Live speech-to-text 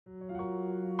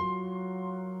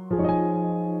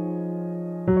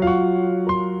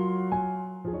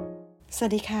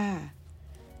วัสดีค่ะ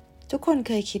ทุกคนเ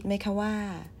คยคิดไหมคะว่า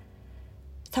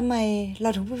ทำไมเรา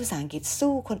ถึงพูดภาษาอังกฤษ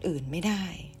สู้คนอื่นไม่ได้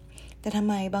แต่ทำ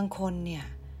ไมบางคนเนี่ย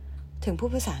ถึงพูด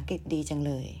ภาษาอังกฤษดีจังเ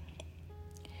ลย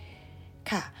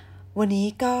ค่ะวันนี้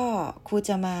ก็ครู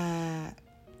จะมา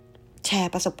แช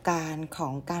ร์ประสบการณ์ขอ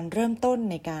งการเริ่มต้น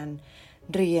ในการ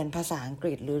เรียนภาษาอังก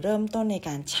ฤษหรือเริ่มต้นในก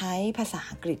ารใช้ภาษา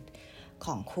อังกฤษข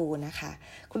องครูนะคะ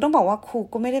คุณต้องบอกว่าครู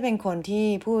ก็ไม่ได้เป็นคนที่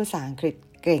พูดภาษาอังกฤษ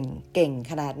เก่ง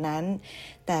ขนาดนั้น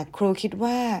แต่ครูคิด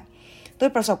ว่าด้ว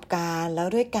ยประสบการณ์แล้ว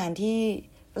ด้วยการที่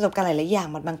ประสบการณ์หลายๆอย่าง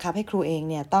มันบังคับให้ครูเอง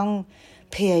เนี่ยต้อง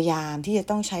พยายามที่จะ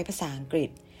ต้องใช้ภาษาอังกฤษ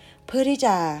เพื่อที่จ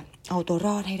ะเอาตัวร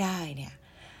อดให้ได้เนี่ย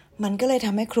มันก็เลยท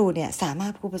ำให้ครูเนี่ยสามาร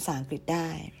ถพูดภาษาอังกฤษได้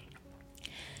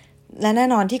และแน่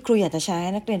นอนที่ครูอยากจะใช้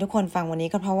นักเรียนทุกคนฟังวันนี้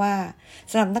ก็เพราะว่า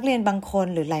สำหรับนักเรียนบางคน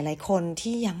หรือหลายๆคน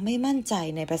ที่ยังไม่มั่นใจ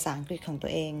ในภาษาอังกฤษของตั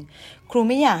วเองครูไ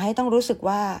ม่อยากให้ต้องรู้สึก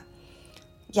ว่า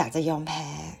อยากจะยอมแพ้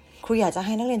ครูอยากจะใ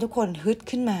ห้นักเรียนทุกคนฮึด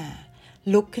ขึ้นมา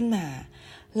ลุกขึ้นมา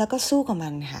แล้วก็สู้กับมั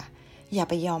นค่ะอย่า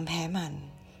ไปยอมแพ้มัน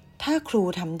ถ้าครู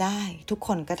ทำได้ทุกค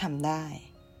นก็ทำได้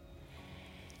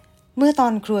เมื่อตอ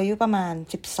นครูอายุประมาณ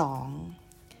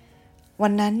12วั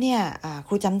นนั้นเนี่ยค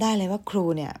รูจำได้เลยว่าครู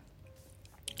เนี่ย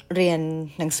เรียน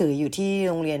หนังสืออยู่ที่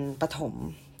โรงเรียนประถม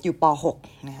อยู่ป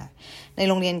.6 นะคะใน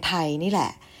โรงเรียนไทยนี่แหล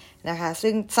ะนะคะ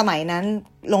ซึ่งสมัยนั้น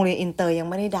โรงเรียนอินเตอร์ยัง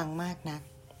ไม่ได้ดังมากนัก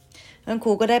นั้นค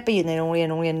รูก็ได้ไปอยู่ในโรงเรียน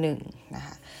หนึ่งนะค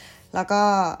ะแล้วก็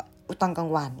ตอนกลา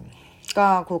งวันก็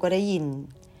ครูก็ได้ยิน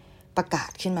ประกา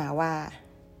ศขึ้นมาว่า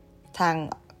ทา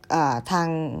ง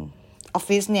ออฟ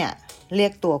ฟิศเนี่ยเรีย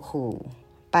กตัวครู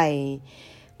ไป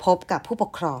พบกับผู้ป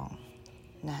กครอง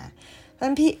นะคะเพราะฉะ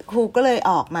นั้นครูก็เลย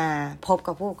ออกมาพบ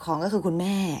กับผู้ปกครองก็คือคุณแ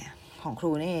ม่ของค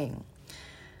รูนี่เอง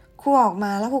ครูออกม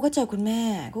าแล้วครูก็เจอคุณแม่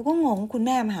ครูก็งงคุณแ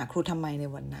ม่มาหาครูทำไมใน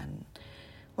วันนั้น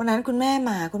คุณแม่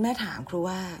มาคุณแม่ถามครู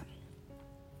ว่า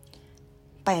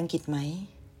ไปอังกฤษไหม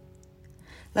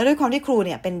แล้วด้วยความที่ครูเ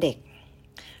นี่ยเป็นเด็ก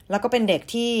แล้วก็เป็นเด็ก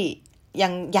ที่ยั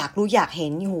งอยากรู้อยากเห็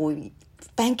นอยู่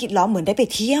ไปอังกฤษแล้วเหมือนได้ไป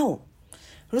เที่ยว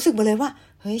รู้สึกมาเลยว่า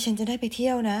เฮ้ยฉันจะได้ไปเที่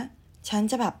ยวนะฉัน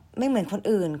จะแบบไม่เหมือนคน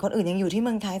อื่นยังอยู่ที่เ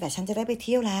มืองไทยแต่ฉันจะได้ไปเ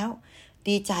ที่ยวแล้ว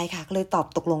ดีใจค่ะก็เลยตอบ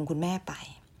ตกลงคุณแม่ไป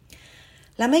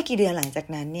แล้วไม่กี่เดือนหลังจาก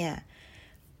นั้นเนี่ย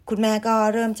คุณแม่ก็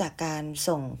เริ่มจากการ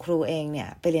ส่งครูเองเนี่ย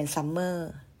ไปเรียนซัมเมอร์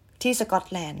ที่สกอต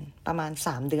แลนด์ประมาณ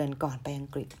3เดือนก่อนไปอัง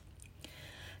กฤษ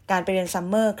การไปเรียนซัม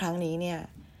เมอร์ครั้งนี้เนี่ย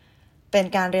เป็น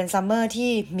การเรียนซัมเมอร์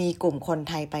ที่มีกลุ่มคน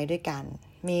ไทยไปด้วยกัน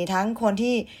มีทั้งคน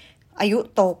ที่อายุ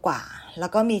โตกว่าแล้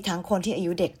วก็มีทั้งคนที่อา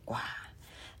ยุเด็กกว่า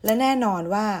และแน่นอน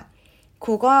ว่าค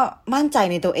รูก็มั่นใจ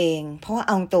ในตัวเองเพราะว่าเ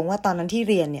อาตรงว่าตอนนั้นที่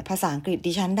เรียนเนี่ยภาษาอังกฤษ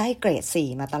ดิฉันได้เกรด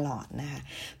4มาตลอดนะคะ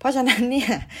เพราะฉะนั้นเนี่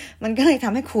ยมันก็เลยท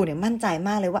ำให้ครูเนี่ยมั่นใจม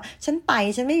ากเลยว่าฉัน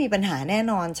ไม่มีปัญหาแน่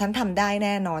นอนฉันทำได้แ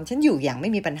น่นอนฉันอยู่อย่างไม่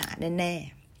มีปัญหาแน่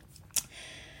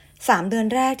ๆ3เดือน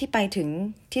แรกที่ไปถึง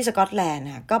ที่สกอตแลนด์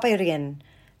ค่ะก็ไปเ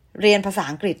รียนภาษา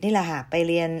อังกฤษนี่แหละค่ะไป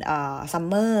เรียนซัม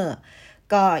เมอร์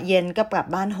ก็เย็นก็กลับ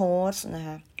บ้านโฮสต์นะค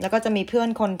ะแล้วก็จะมีเพื่อน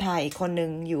คนไทยอีกคนนึ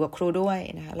งอยู่กับครูด้วย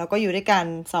นะคะเราก็อยู่ด้วยกัน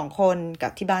2คนกั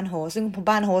บที่บ้านโฮสต์ซึ่ง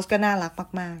บ้านโฮสต์ก็น่ารัก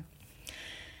มาก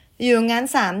ๆอยู่งั้น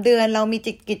3เดือนเรามี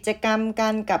กิจกรรมกั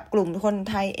นกับกลุ่มคน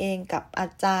ไทยเองกับอา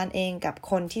จารย์เองกับ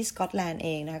คนที่สกอตแลนด์เอ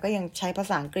งนะคะก็ยังใช้ภา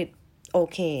ษาอังกฤษโอ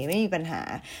เคไม่มีปัญหา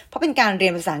เพราะเป็นการเรีย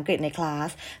นภาษาอังกฤษในคลาส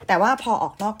แต่ว่าพออ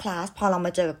อกนอกคลาสพอเราม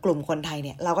าเจอกับกลุ่มคนไทยเ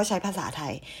นี่ยเราก็ใช้ภาษาไท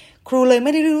ยครูเลยไ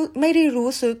ม่ได้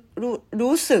รู้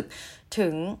สึกถึ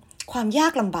งความยา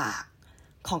กลำบาก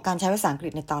ของการใช้ภาษาอังกฤ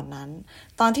ษในตอนนั้น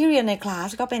ตอนที่เรียนในคลาส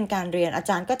ก็เป็นการเรียนอา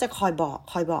จารย์ก็จะคอยบอก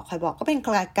ก็เป็น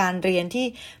การเรียนที่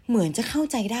เหมือนจะเข้า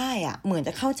ใจได้อะเหมือนจ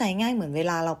ะเข้าใจง่ายเหมือนเว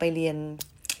ลาเราไปเรียน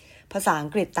ภาษาอัง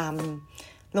กฤษตาม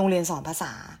โรงเรียนสอนภาษ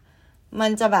ามั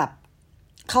นจะแบบ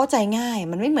เข้าใจง่าย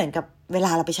มันไม่เหมือนกับเวล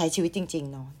าเราไปใช้ชีวิตจริง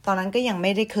ๆเนาะตอนนั้นก็ยังไ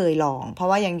ม่ได้เคยลองเพราะ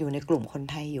ว่ายังอยู่ในกลุ่มคน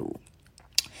ไทยอยู่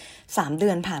3เดื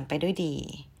อนผ่านไปด้วยดี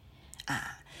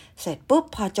เสร็จปุ๊บ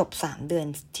พอจบ3เดือน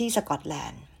ที่สกอตแล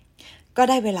นด์ก็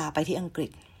ได้เวลาไปที่อังกฤ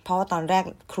ษเพราะว่าตอนแรก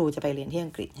ครูจะไปเรียนที่อั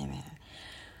งกฤษใช่ไหมคะ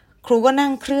ครูก็นั่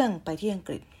งเครื่องไปที่อังก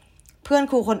ฤษเพื่อน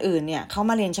ครูคนอื่นเนี่ยเขา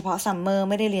มาเรียนเฉพาะซัมเมอร์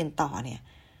ไม่ได้เรียนต่อเนี่ย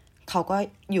เขาก็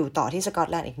อยู่ต่อที่สกอต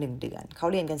แลนด์อีก1เดือนเขา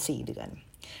เรียนกัน4เดือน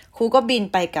ครูก็บิน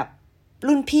ไปกับ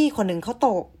รุ่นพี่คนหนึ่งเขาโต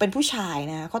เป็นผู้ชาย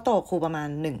นะเขาโตครูประมาณ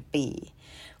1ปี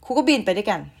ครูก็บินไปด้วย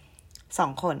กัน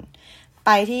2คนไป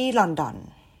ที่ลอนดอน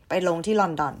ไปลงที่ลอ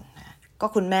นดอนก็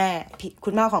คุณแ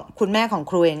ม่ของ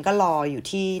ครูเองก็รออยู่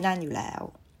ที่นั่นอยู่แล้ว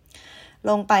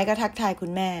ลงไปก็ทักทายคุ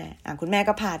ณแม่คุณแม่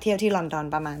ก็พาเที่ยวที่ลอนดอน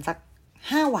ประมาณสัก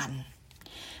5วัน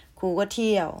ครูก็เ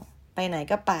ที่ยวไปไหน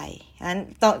ก็ไปอัน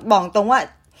บอกตรงว่า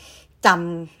จ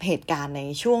ำเหตุการณ์ใน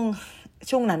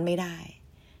ช่วงนั้นไม่ได้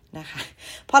นะคะ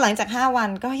พอหลังจาก5วัน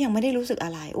ก็ยังไม่ได้รู้สึกอ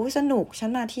ะไรสนุกฉัน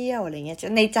มาเที่ยวอะไรเงี้ย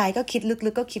ในใจก็คิดลึก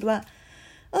ๆก็คิดว่า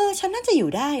ฉันน่าจะอยู่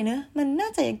ได้เนอะมันน่า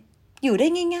จะ อยู่ได้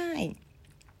ง่าย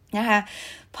ๆนะคะ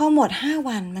พอหมด5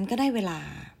 วันมันก็ได้เวลา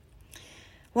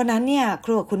วันนั้นเนี่ยค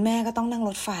รูกับคุณแม่ก็ต้องนั่งร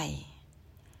ถไฟ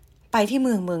ไปที่เ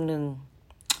มืองหนึ่ง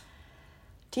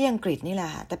ที่อังกฤษนี่แหล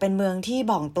ะแต่เป็นเมืองที่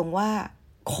บอกตรงว่า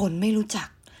คนไม่รู้จัก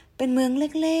เป็นเมือง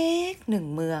เล็กๆ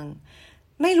1 เมือง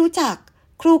ไม่รู้จัก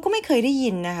ครูก็ไม่เคยได้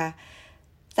ยินนะคะ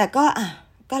แต่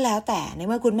ก็แล้วแต่ในเ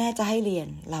มื่อคุณแม่จะให้เรียน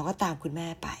เราก็ตามคุณแม่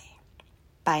ไป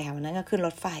ค่ะวันนั้นก็ขึ้นร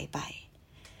ถไฟไป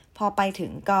พอไปถึ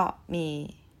งก็มี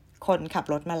คนขับ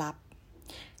รถมารับ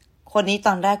คนนี้ต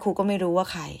อนแรกครูก็ไม่รู้ว่า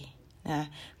ใครนะ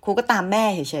ครูก็ตามแม่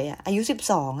เฉยๆอายุ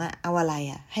12เอาอะไร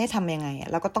ให้ทำยังไง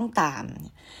เราก็ต้องตาม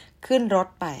ขึ้นรถ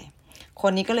ไปค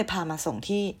นนี้ก็เลยพามาส่ง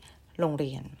ที่โรงเ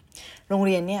รีย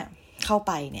นเนี่ยเข้าไ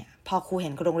ปเนี่ยพอครูเห็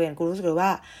นโรงเรียนครูรู้สึกเลยว่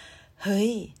าเฮ้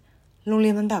ยโรงเรี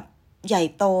ยนมันแบบใหญ่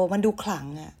โตมันดูขลัง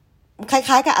ค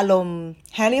ล้ายๆกับอารมณ์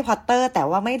แฮร์รี่พอตเตอร์แต่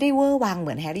ว่าไม่ได้เวอร์วังเห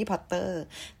มือนแฮร์รี่พอตเตอร์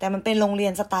แต่มันเป็นโรงเรีย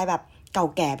นสไตล์แบบเก่า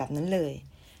แก่แบบนั้นเลย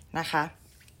นะคะ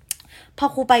พอ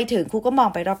ครูไปถึงครูก็มอง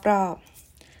ไปรอบ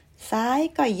ๆซ้าย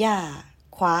ก็หญ้า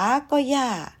ขวาก็หญ้า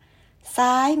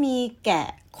ซ้ายมีแกะ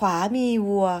ขวามี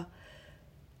วัว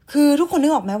คือทุกคนนึ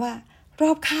กออกไหมว่าร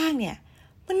อบข้างเนี่ย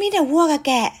มันมีแต่วัวกับแ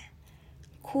กะ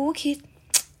ครูคิด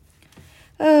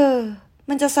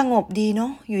มันจะสงบดีเนา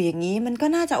ะอยู่อย่างนี้มันก็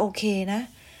น่าจะโอเคนะ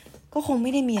ก็คงไ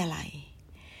ม่ได้มีอะไร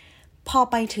พอ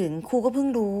ไปถึงครูก็เพิ่ง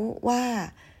รู้ว่า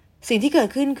สิ่งที่เกิด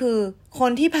ขึ้นคือค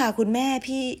นที่พาคุณแม่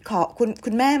คุ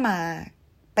ณแม่มา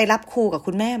ไปรับครูกับ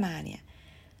คุณแม่มาเนี่ย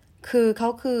คือเขา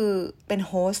คือเป็นโ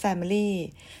ฮสต์แฟมิลี่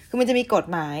คือมันจะมีกฎ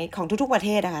หมายของทุกๆประเท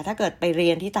ศนะคะถ้าเกิดไปเรี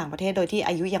ยนที่ต่างประเทศโดยที่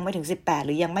อายุยังไม่ถึง18ห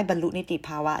รือยังไม่บรรลุนิติภ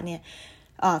าวะเนี่ย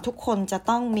ทุกคนจะ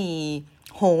ต้องมี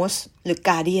โฮสต์หรือก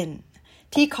าร์เดียน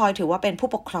ที่คอยถือว่าเป็นผู้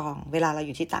ปกครองเวลาเราอ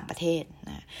ยู่ที่ต่างประเทศ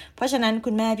นะเพราะฉะนั้น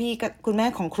คุณแม่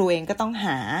ของครูเองก็ต้องห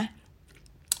า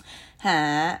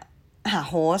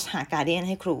โฮสต์หาการ์เดียนใ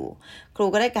ห้ครู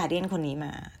ก็ได้การ์เดียนคนนี้ม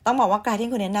าต้องบอกว่าการ์เดีย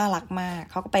นคนนี้น่ารักมาก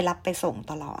เขาก็ไปรับไปส่ง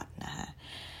ตลอดนะคะ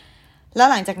แล้ว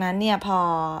หลังจากนั้นเนี่ยพอ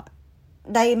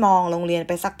ได้มองโรงเรียนไ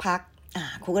ปสักพัก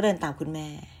ครูก็เดินตามคุณแม่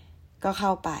ก็เข้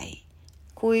าไป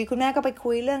คุณแม่ก็ไป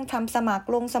คุยเรื่องทำสมัคร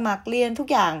เรียนทุก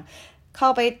อย่างเข้า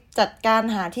ไปจัดการ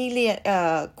หาที่เรียน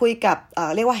คุยกับ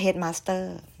เรียกว่าเฮดมาสเตอ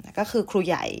ร์ก็คือครู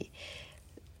ใหญ่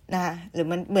นะคะหรือ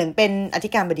มันเหมือนเป็นอธิ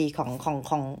การบดีข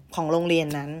องโรงเรียน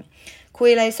นั้นคุย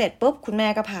อะไรเสร็จปุ๊บคุณแม่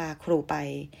ก็พาครูไ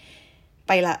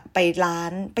ปร้า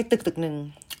นไปตึกหนึ่ง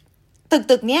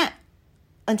ตึกเนี้ย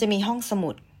มันจะมีห้องสมุ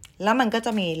ดแล้วมันก็จ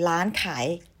ะมีร้านขาย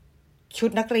ชุด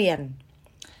นักเรียน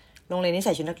โรงเรียนนี้ใ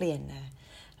ส่ชุดนักเรียนนะ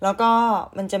แล้วก็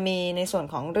มันจะมีในส่วน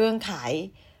ของเรื่องขาย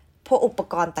พวกอุป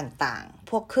กรณ์ต่างๆ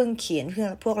พวกเครื่องเขียน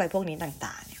พวกอะไรพวกนี้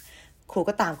ต่างๆครู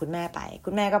ก็ตามคุณแม่ไปคุ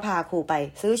ณแม่ก็พาครูไป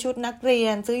ซื้อชุดนักเรีย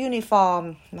นซื้อยูนิฟอร์ม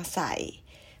มาใส่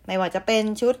ไม่ว่าจะเป็น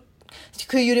ชุด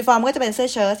คือยูนิฟอร์มก็จะเป็นเสื้อ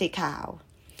เชิ้ตสีขาว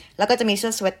แล้วก็จะมีเสื้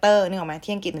อสเวตเตอร์นึกออกไหม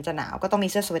ที่อังกฤษมันจะหนาวก็ต้องมี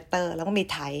เสื้อสเวตเตอร์แล้วก็มี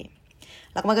ไทท์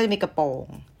แล้วมันก็จะมีกระโปรง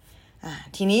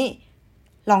ทีนี้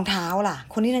รองเท้าล่ะ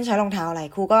คนที่นั่นใช้รองเท้าอะไร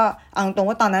ครูก็เอาตรง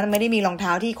ว่าตอนนั้นไม่ได้มีรองเท้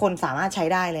าที่คนสามารถใช้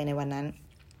ได้เลยในวันนั้น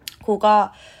ครูก็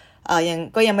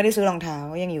ยังไม่ได้ซื้อรองเท้า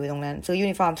ยังอยู่ตรงนั้นซื้อยู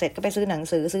นิฟอร์มเสร็จก็ไปซื้อหนัง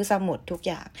สือซื้อสมุดทุก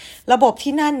อย่างระบบ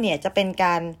ที่นั่นเนี่ยจะเป็นก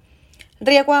าร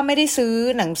เรียกว่าไม่ได้ซื้อ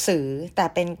หนังสือแต่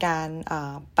เป็นการ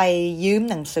ไปยืม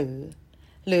หนังสือ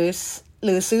ห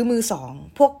รือซื้อมือสอง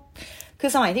พวกคือ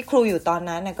สมัยที่ครูอยู่ตอน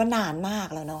นั้นเนี่ยก็นานมาก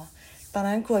แล้วเนาะตอน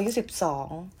นั้นครูอายุ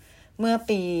12เมื่อ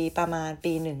ประมาณ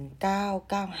ปี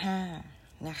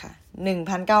1995นะคะ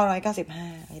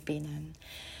1995ในปีนั้น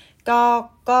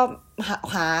ก็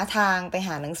หาทางไปห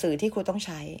าหนังสือที่ครูต้องใ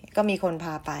ช้ก็มีคนพ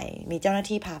าไปมีเจ้าหน้า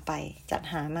ที่พาไปจัด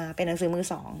หามาเป็นหนังสือมือ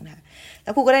สองนะแล้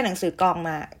วครูก็ได้หนังสือกองม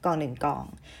ากอง1กอง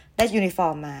ได้ยูนิฟอ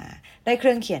ร์มมาได้เค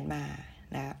รื่องเขียนมา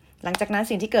นะหลังจากนั้น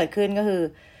สิ่งที่เกิดขึ้นก็คือ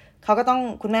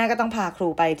คุณแม่ก็ต้องพาครู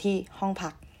ไปที่ห้องพั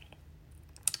ก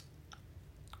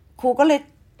ครูก็เลย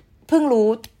เพิ่งรู้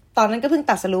ตอนนั้นก็เพิ่ง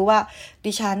ตัดสรู้ว่า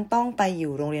ดิฉันต้องไปอ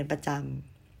ยู่โรงเรียนประจ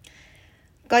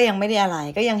ำก็ยังไม่ได้อะไร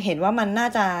ก็ยังเห็นว่ามัน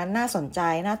น่าสนใจ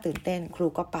น่าตื่นเต้นครู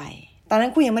ก็ไปตอนนั้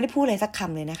นครูยังไม่ได้พูดอะไรสักค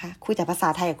ำเลยนะคะคุยแต่ภาษา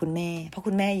ไทยกับคุณแม่เพราะ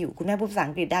คุณแม่พูดภาษา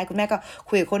อังกฤษได้คุณแม่ก็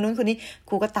คุยกับคนนู้นคนนี้ค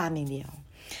รูก็ตามอย่างเดียว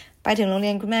ไปถึงโรงเรี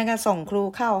ยนคุณแม่ก็ส่งครู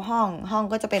เข้าห้อง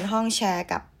ก็จะเป็นห้องแชร์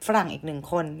กับฝรั่งอีก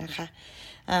1คนนะคะ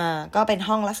ก็เป็น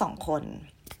ห้องละ2คน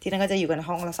ที่นั่นก็จะอยู่กัน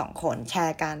ห้องละ2คนแช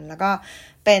ร์กันแล้วก็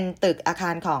เป็นตึกอาคา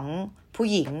รของผู้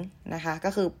หญิงนะคะก็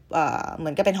คือเหมื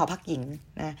อนกับเป็นหอพักหญิง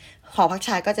นะหอพักช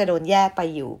ายก็จะโดนแยกไป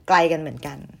อยู่ไกลกันเหมือน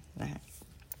กันนะ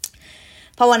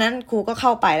พอวันนั้นครูก็เข้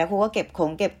าไปแล้วครูก็เก็บข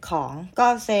องก็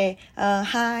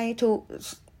hi to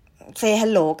say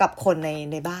hello กับคน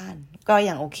ในบ้านก็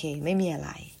ยังโอเคไม่มีอะไร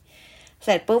เส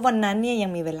ร็จปุ๊บวันนั้นเนี่ยยั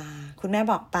งมีเวลาคุณแม่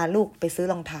บอกปาลูกไปซื้อ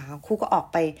รองเท้าครูก็ออก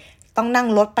ไป ต้องนั่ง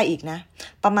รถไปอีกนะ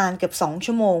ประมาณเกือบ2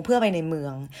 ชั่วโมงเพื่อไปในเมือ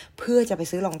งเพื่อจะไป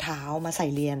ซื้อรองเท้ามาใส่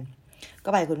เรียนก็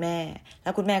ไปคุณแม่แล้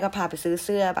วคุณแม่ก็พาไปซื้อเ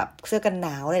สื้อแบบเสื้อกันหน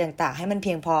าวอะไรต่างๆให้มันเ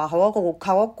พียงพอเขาก็ก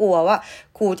ลัวว่า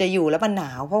ครูจะอยู่แล้วมันหน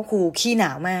าวเพราะครูขี้หน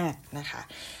าวมากนะคะ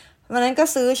วันนั้นก็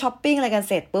ซื้อช้อปปิ้งอะไรกัน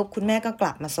เสร็จปุ๊บคุณแม่ก็ก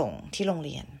ลับมาส่งที่โรงเ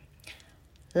รียน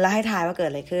แล้วให้ทายว่าเกิด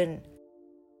อะไรขึ้น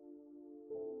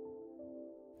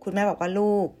คุณแม่บอกว่า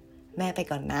ลูกแม่ไป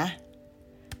ก่อนนะ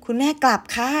คุณแม่กลับ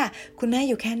ค่ะคุณแม่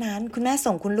อยู่แค่นั้นคุณแม่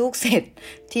ส่งคุณลูกเสร็จ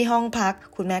ที่ห้องพัก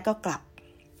คุณแม่ก็กลับ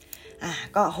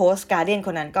ก็โฮสต์การ์เดียนค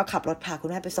นนั้นก็ขับรถพาคุณ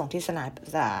แม่ไปส่งที่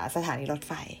สถานีรถไ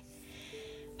ฟ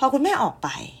พอคุณแม่ออกไป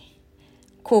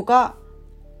ครูก็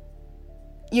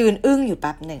ยืนอึ้งอยู่แ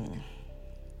ป๊บหนึ่ง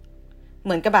เห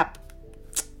มือนกับแบบ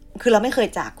คือเราไม่เคย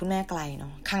จากคุณแม่ไกลเนา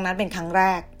ะครั้งนั้นเป็นครั้งแร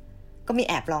กก็มี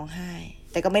แอบร้องไห้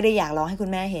แต่ก็ไม่ได้อยากร้องให้คุณ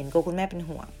แม่เห็นกลัวคุณแม่เป็น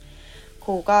ห่วงค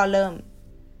รูก็เริ่ม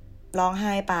ร้องไ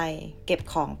ห้ไปเก็บ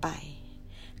ของไป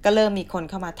ก็เริ่มมีคน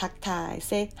เข้ามาทักทาย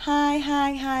say hi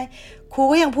hi hi ครู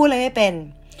ก็ยังพูดอะไรไม่เป็น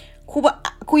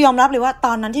ครูยอมรับเลยว่าต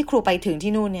อนนั้นที่ครูไปถึง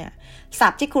ที่นู่นเนี่ยศั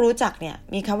พท์ที่ครูรู้จักเนี่ย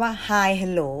มีคำว่า hi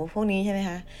hello พวกนี้ใช่ไหมค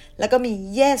ะแล้วก็มี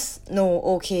yes no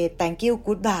okay thank you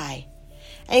goodbye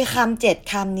ไอ้คำ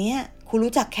7 คำนี้ครู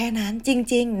รู้จักแค่นั้นจ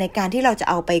ริงๆในการที่เราจะ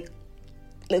เอาไป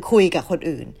หรือคุยกับคน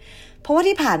อื่นเพราะว่า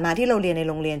ที่ผ่านมาที่เราเรียนใน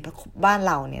โรงเรียนบ้านเ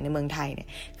ราเนี่ยในเมืองไทยเนี่ย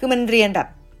คือมันเรียนแบบ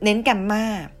เน้นแกรมม่า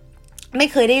ไม่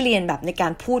เคยได้เรียนแบบในกา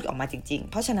รพูดออกมาจริงๆ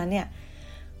เพราะฉะนั้นเนี่ย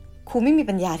ครูไม่มี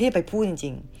ปัญญาที่จะไปพูดจ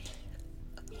ริง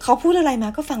ๆเขาพูดอะไรมา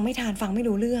ก็ฟังไม่ทันฟังไม่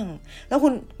รู้เรื่องแล้วคุ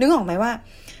ณนึกออกไหมว่า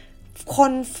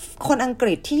คนอังก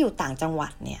ฤษที่อยู่ต่างจังหวั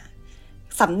ดเนี่ย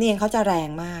สำเนียงเขาจะแรง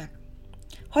มาก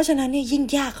เพราะฉะนั้นเนี่ยยิ่ง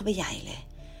ยากเข้าไปใหญ่เลย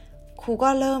ครูก็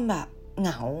เริ่มแบบเหง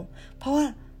าเพราะว่า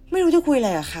ไม่รู้จะคุยอะไร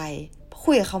กับใคร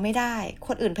คุยกับเขาไม่ได้ค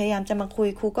นอื่นพยายามจะมาคุย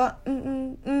ครูก็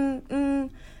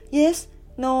yes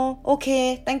no okay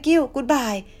thank you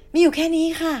goodbye มีอยู่แค่นี้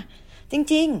ค่ะจ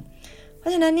ริงๆเพรา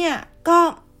ะฉะนั้นเนี่ยก็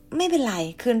ไม่เป็นไร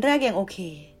คืนแรกยังโอเค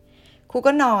ครู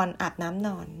ก็นอนอาบน้ำ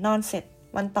นอนเสร็จ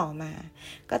วันต่อมา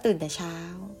ก็ตื่นแต่เช้า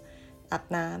อาบ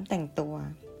น้ำแต่งตัว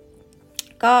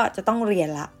ก็จะต้องเรียน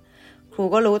ละครู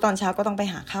ก็รู้ตอนเช้าก็ต้องไป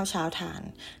หาข้าวเช้าทาน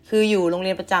คืออยู่โรงเ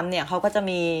รียนประจำเนี่ยเขาก็จะ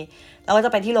มีเราก็จ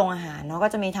ะไปที่โรงอาหารเนาะก็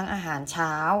จะมีทั้งอาหารเช้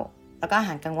าแล้วก็อาห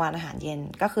ารกลางวันอาหารเย็น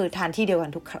ก็คือทานที่เดียวกั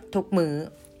นทุกมื้อ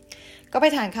ก็ไป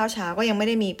ทานข้าวเช้าก็ยังไม่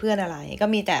ได้มีเพื่อนอะไรก็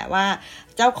มีแต่ว่า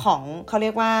เจ้าของเขาเรี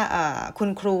ยกว่าคุณ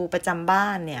ครูประจำบ้า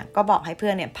นเนี่ยก็บอกให้เพื่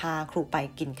อนเนี่ยพาครูไป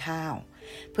กินข้าว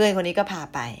เพื่อนคนนี้ก็พา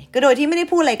ไปก็โดยที่ไม่ได้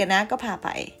พูดอะไรกันนะก็พาไป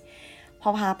พอ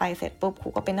พาไปเสร็จปุ๊บครู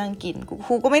ก็ไปนั่งกินค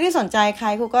รูก็ไม่ได้สนใจใคร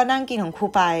ครูก็นั่งกินของครู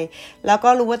ไปแล้วก็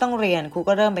รู้ว่าต้องเรียนครู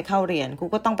ก็เริ่มไปเข้าเรียนครู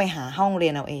ก็ต้องไปหาห้องเรี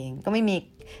ยนเอาเองก็ไม่มี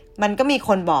มันก็มีค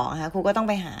นบอกนะคะครูก็ต้อง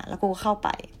ไปหาแล้วครูก็เข้าไป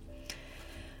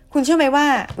คุณเชื่อไหมว่า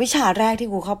วิชาแรกที่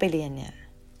ครูเข้าไปเรียนเนี่ย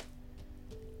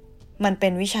มันเป็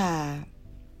นวิชา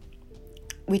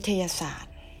วิทยาศาสต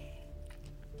ร์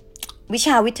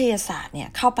เนี่ย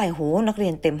เข้าไปโหนักเรี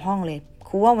ยนเต็มห้องเลยค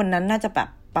รูว่าวันนั้นน่าจะแบบ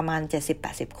ประมาณ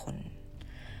 70-80 คน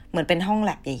เหมือนเป็นห้องแ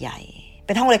ลบใหญ่ๆเ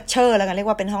ป็นห้องเลคเชอร์แล้วกันเรียก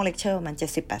ว่าเป็นห้องเลคเชอร์มัน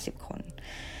 70-80 คน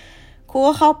ครู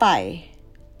ก็เข้าไป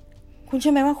คุณเชื่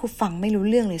อไหมว่าครูฟังไม่รู้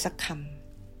เรื่องเลยสักค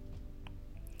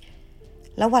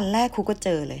ำแล้ววันแรกครูก็เจ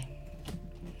อเลย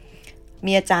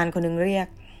มีอาจารย์คนนึงเรียก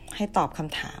ให้ตอบค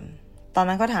ำถามตอน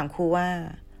นั้นเขาถามครูว่า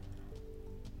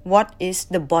What is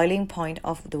the boiling point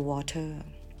of the water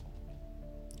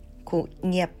ครู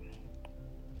เงียบ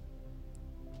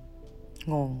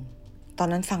งงตอน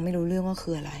นั้นฟังไม่รู้เรื่องว่าคื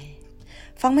ออะไร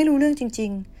ฟังไม่รู้เรื่องจริ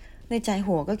งๆในใจ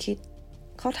หัวก็คิด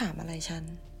เขาถามอะไรฉัน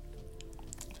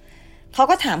เขา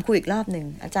ก็ถามครูอีกรอบหนึ่ง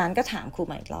อาจารย์ก็ถามครูใ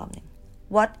หม่อีกรอบหนึ่ง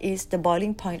What is the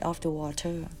boiling point of the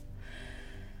water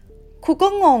ครูก็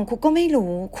งงครูก็ไม่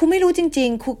รู้ครูไม่รู้จริง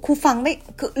ๆครูฟังไม่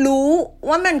คือรู้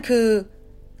ว่ามันคือ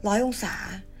100 องศา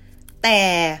แต่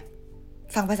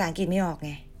ฟังภาษาอังกฤษไม่ออกไ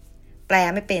งแปล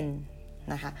ไม่เป็น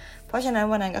นะคะเพราะฉะนั้น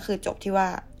วันนั้นก็คือจบที่ว่า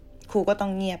ครูก็ต้อ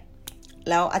งเงียบ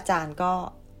แล้วอาจารย์ก็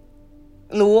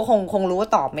รู้คงรู้ว่า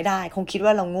ตอบไม่ได้คงคิดว่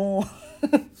าเราโง่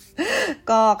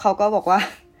ก็เขาก็บอกว่า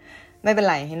ไม่เป็น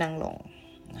ไรให้นั่งลง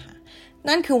นะคะ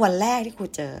นั่นคือวันแรกที่ครู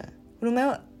เจอรู้ไหม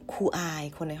ว่าครูอาย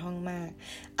คนในห้องมาก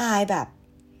อายแบบ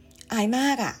อายมา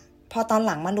กอ่ะพอตอนห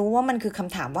ลังมารู้ว่ามันคือค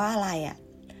ำถามว่าอะไรอ่ะ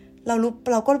เ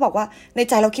ราก็บอกว่าใน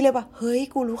ใจเราคิดเลยว่าเฮ้ย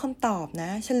กูรู้คำตอบนะ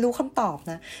ฉันรู้คำตอบ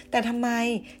นะแต่ทำไม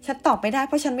ฉันตอบไม่ได้เ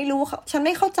พราะฉันไม่รู้ฉันไ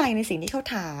ม่เข้าใจในสิ่งที่เขา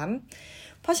ถาม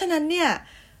เพราะฉะนั้นเนี่ย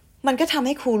มันก็ทำใ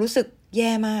ห้ครูรู้สึกแ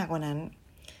ย่มากกว่านั้น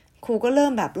ครูก็เริ่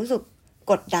มแบบรู้สึก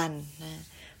กดดันนะ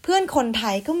เพื่อนคนไท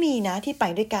ยก็มีนะที่ไป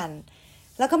ด้วยกัน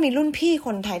แล้วก็มีรุ่นพี่ค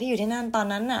นไทยที่อยู่ที่นั่นตอน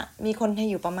นั้นน่ะมีคนไทย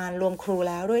อยู่ประมาณรวมครู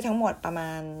แล้วด้วยทั้งหมดประม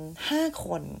าณ5 ค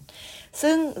น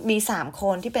ซึ่งมี3 ค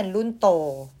นที่เป็นรุ่นโต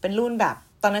เป็นรุ่นแบบ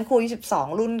ตอนนั้นครูอายุ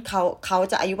12รุ่นเขา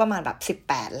จะอายุประมาณแบบ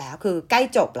18แล้วคือใกล้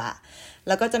จบละแ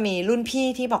ล้วก็จะมีรุ่นพี่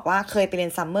ที่บอกว่าเคยไปเรีย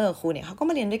นซัมเมอร์ครูเนี่ยเขาก็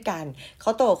มาเรียนด้วยกันเข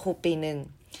าโตกว่าครูปีนึง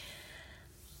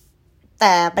แ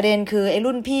ต่ประเด็นคือไอ้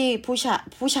รุ่นพี่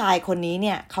ผู้ชายคนนี้เ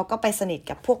นี่ยเขาก็ไปสนิท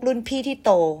กับพวกรุ่นพี่ที่โ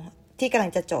ตที่กำลั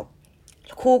งจะจบ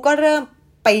ครูก็เริ่ม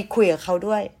ไปคุยกับเขา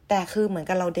ด้วยแต่คือเหมือน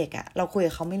กับเราเด็กอะเราคุย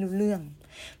กับเขาไม่รู้เรื่อง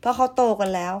เพราะเขาโตกัน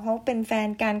แล้วเขาเป็นแฟน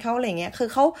กันเขาอะไรเงี้ยคือ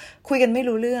เขาคุยกันไม่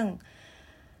รู้เรื่อง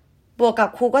บวกกับ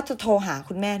ครูก็จะโทรหา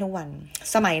คุณแม่ทุกวัน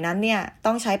สมัยนั้นเนี่ย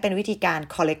ต้องใช้เป็นวิธีการ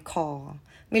collect call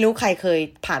ไม่รู้ใครเคย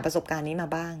ผ่านประสบการณ์นี้มา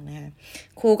บ้างนะคะ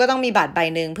ครูก็ต้องมีบัตรใบ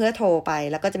หนึ่งเพื่อโทรไป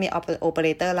แล้วก็จะมีโอเปอเร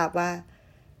เตอร์รับ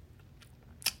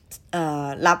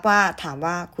ว่าถาม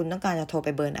ว่าคุณต้องการจะโทรไป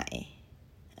เบอร์ไหน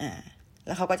แ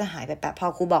ล้วเขาก็จะหายไปแป๊บพอ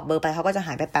ครูบอกเบอร์ไปเขาก็จะห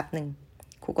ายไปแป๊บนึง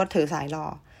ครูก็ถือสายรอ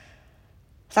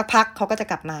สักพักเขาก็จะ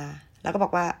กลับมาแล้วก็บอ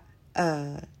กว่า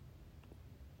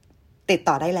ติด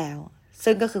ต่อได้แล้ว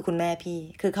ซึ่งก็คือคุณแม่พี่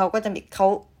คือเขาก็จะมีเขา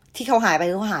ที่เขาหายไป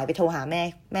คือเขาหายไปโทรหาแ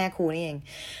ม่ครูนี่เอง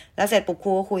แล้วเสร็จปุ๊บค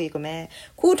รูก็คุยกับแม่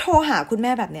ครูโทรหาคุณแ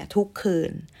ม่แบบเนี้ยทุกคื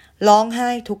นร้องไห้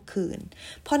ทุกคืน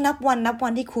พอนับวั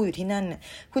นที่ครูอยู่ที่นั่นน่ะ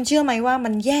คุณเชื่อไหมว่ามั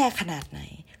นแย่ขนาดไหน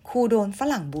ครูโดนฝ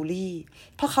รั่งบูลลี่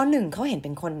เพราะเขา1เขาเห็นเ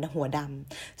ป็นคนหัวด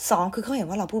ำ2คือเขาเห็น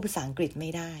ว่าเราพูดภาษาอังกฤษไม่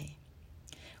ได้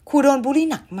ครูโดนบูลลี่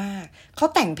หนักมากเขา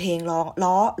แต่งเพลง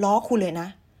ล้อครูเลยนะ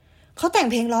เขาแต่ง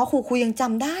เพลงล้อครูยังจ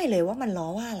ำได้เลยว่ามันล้อ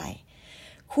ว่าอะไร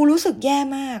ครูรู้สึกแย่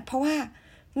มากเพราะว่า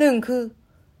1คือ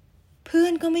เพื่อ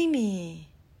นก็ไม่มี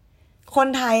คน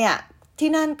ไทยอ่ะที่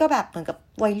นั่นก็แบบเหมือนกับ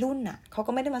วัยรุ่นอ่ะเขา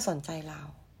ก็ไม่ได้มาสนใจเรา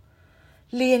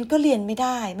เรียนก็เรียนไม่ไ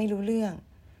ด้ไม่รู้เรื่อง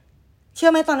เชื่อ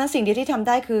ไหมตอนนั้นสิ่งเดียวที่ทำไ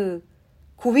ด้คือ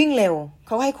ครูวิ่งเร็วเข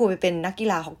าให้ครูไปเป็นนักกี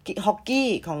ฬาฮอกกี้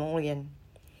ของโรงเรียน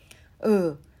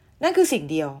นั่นคือสิ่ง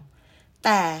เดียวแ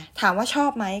ต่ถามว่าชอ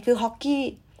บไหมคือฮอกกี้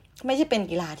ไม่ใช่เป็น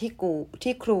กีฬาที่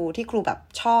ครูแบบ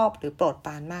ชอบหรือโปรดป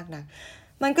รานมากนะ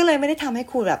มันก็เลยไม่ได้ทำให้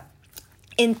ครูแบบ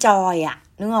enjoy อ่ะ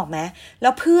นึกออกไหมแล้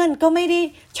วเพื่อนก็ไม่ได้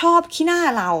ชอบขี้หน้า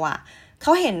เราอ่ะเข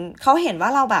าเห็นว่า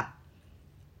เราแบบ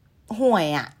ห่วย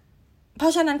อ่ะเพรา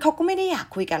ะฉะนั้นเขาก็ไม่ได้อยาก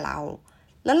คุยกับเรา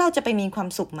แล้วเราจะไปมีความ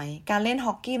สุขไหมการเล่นฮ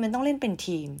อกกี้มันต้องเล่นเป็น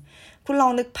ทีมคุณลอ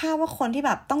งนึกภาพว่าคนที่แ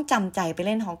บบต้องจำใจไปเ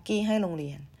ล่นฮอกกี้ให้โรงเรี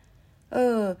ยน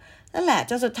นั่นแหละ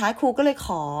จนสุดท้ายครูก็เลยข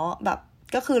อแบบ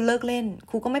ก็คือเลิกเล่น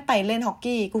ครูก็ไม่ไปเล่นฮอก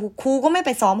กี้ครูก็ไม่ไป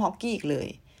ซ้อมฮอกกี้อีกเลย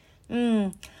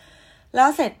แล้ว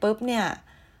เสร็จปุ๊บเนี่ย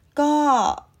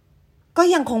ก็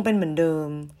ยังคงเป็นเหมือนเดิม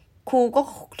ครูก็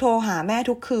โทรหาแม่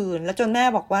ทุกคืนแล้วจนแม่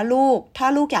บอกว่าลูกถ้า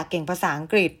ลูกอยากเก่งภาษาอัง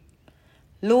กฤษ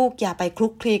ลูกอย่าไปคลุ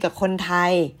กคลีกับคนไท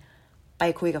ยไป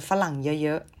คุยกับฝรั่งเย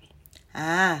อะ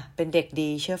ๆเป็นเด็กดี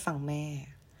เชื่อฟังแม่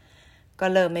ก็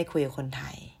เริ่มไม่คุยกับคนไท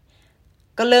ย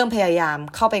ก็เริ่มพยายาม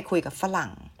เข้าไปคุยกับฝรั่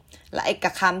งและไอ้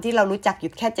กับคำที่เรารู้จักอ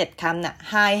ยู่แค่7คำน่ะ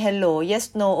Hi Hello Yes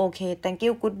No Okay Thank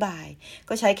You Goodbye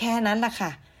ก็ใช้แค่นั้นแหละค่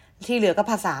ะที่เหลือก็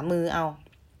ภาษามือเอา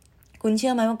คุณเชื่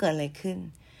อไหมว่าเกิดอะไรขึ้น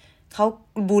เขา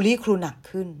บูลลี่ครูหนัก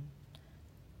ขึ้น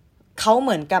เขาเห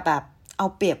มือนกับแบบเอา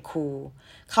เปรียบครู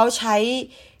เขาใช้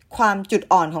ความจุด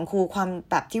อ่อนของครูความ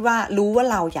แบบที่ว่ารู้ว่า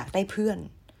เราอยากได้เพื่อน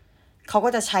เขาก็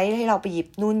จะใช้ให้เราไปหยิบ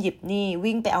นู่นหยิบนี่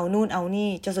วิ่งไปเอานู่นเอานี่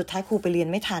จนสุดท้ายครูไปเรียน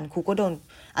ไม่ทันครูก็โดน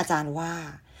อาจารย์ว่า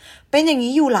เป็นอย่าง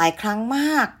นี้อยู่หลายครั้งม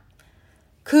าก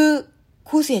คือ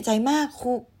ครูเสียใจมาก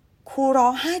ครูร้อ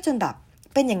งไห้จนแบบ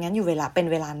เป็นอย่างนั้นอยู่เป็น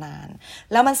เวลานาน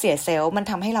แล้วมันเสียเซลล์มัน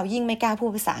ทำให้เรายิ่งไม่กล้าพูด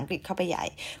ภาษาอังกฤษเข้าไปใหญ่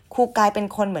ครูกลายเป็น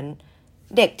คนเหมือน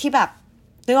เด็กที่แบบ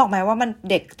นึกออกไหมว่ามัน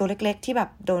เด็กตัวเล็กๆที่แบบ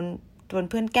โดน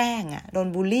เพื่อนแกล้งโดน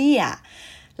บูลลี่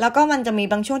แล้วก็มันจะมี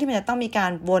บางช่วงที่มันจะต้องมีกา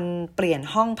รวนเปลี่ยน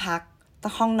ห้องพัก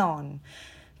ห้องนอน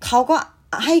เขาก็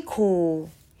ให้ครู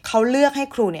เขาเลือกให้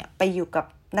ครูเนี่ยไปอยู่กับ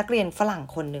นักเรียนฝรั่ง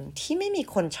คนหนึ่งที่ไม่มี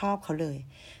คนชอบเขาเลย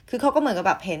คือเขาก็เหมือนกับ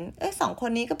แบบเห็น2ค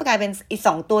นนี้ก็กลายเป็นอีก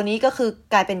2ตัวนี้ก็คือ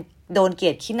กลายเป็นโดนเกลี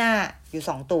ยดขี้หน้าอยู่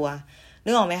2ตัวนึ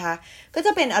กออกไหมคะก็จ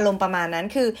ะเป็นอารมณ์ประมาณนั้น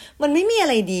คือมันไม่มีอะ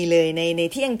ไรดีเลยใน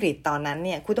ที่อังกฤษตอนนั้นเ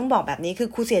นี่ยครูต้องบอกแบบนี้คือ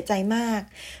ครูเสียใจมาก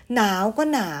หนาวก็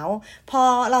หนาวพอ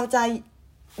เราจะ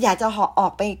อยากจะออ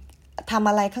กไปทำ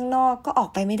อะไรข้างนอกก็ออก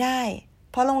ไปไม่ได้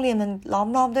เพราะโรงเรียนมันล้อม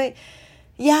รอบด้วย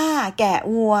หญ้าแกะ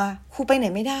วัวครูไปไหน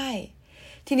ไม่ได้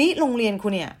ทีนี้โรงเรียนครู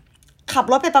เนี่ยขับ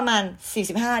รถไปประมาณ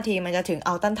45นาทีมันจะถึง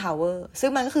อัลตันทาวเวอร์ซึ่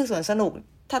งมันก็คือสวนสนุก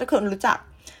ถ้าทุกคนรู้จัก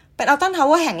เป็นอัลตันทาวเ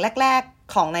วอร์แห่งแรก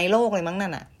ๆของในโลกเลยมั้งนั่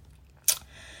นน่ะ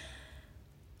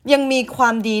ยังมีควา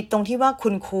มดีตรงที่ว่าคุ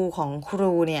ณครูของค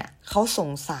รูเนี่ยเขาส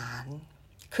งสาร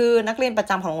คือนักเรียนประ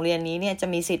จำของโรงเรียนนี้เนี่ยจะ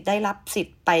มีสิทธิ์ได้รับสิท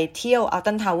ธิ์ไปเที่ยวอัล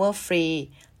ตันทาวเวอร์ฟรี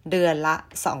เดือนละ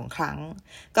2ครั้ง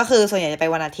ก็คือส่วนใหญ่จะไป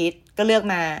วันอาทิตย์ก็เลือก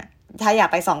มาถ้าอยาก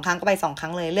ไป2ครั้งก็ไป2ครั้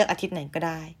งเลยเลือกอาทิตย์ไหนก็ไ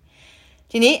ด้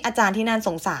ทีนี้อาจารย์ที่นั่นส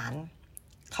งสาร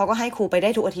เขาก็ให้ครูไปได้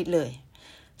ทุกอาทิตย์เลย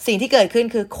สิ่งที่เกิดขึ้น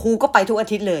คือครูก็ไปทุกอา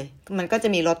ทิตย์เลยมันก็จะ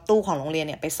มีรถตู้ของโรงเรียน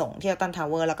เนี่ยไปส่งที่อัลตันทาว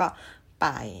เวอร์แล้วก็ไป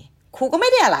ครูก็ไม่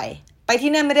ได้อะไรไป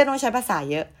ที่นั่นไม่ได้ต้องใช้ภาษา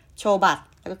เยอะโชว์บัตร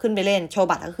แล้วก็ขึ้นไปเล่นโชว์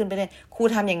บัตรแล้วก็ขึ้นไปเล่นครู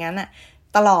ทำอย่างนั้นอะ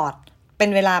ตลอดเป็น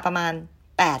เวลาประมาณ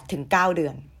 8-9 เดื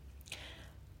อน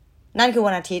นั่นคือ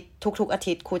วันอาทิตย์ทุกๆอา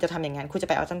ทิตย์ครูจะทำอย่างนั้นครูจะ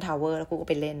ไปออตัมทาวเวอร์แล้วครูก็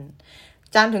ไปเล่น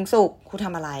จันทร์ถึงศุกร์ครูท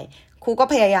ำอะไรครูก็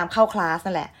พยายามเข้าคลาส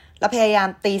นั่นแหละแล้วพยายาม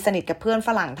ตีสนิทกับเพื่อนฝ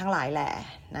รั่งทั้งหลายแหละ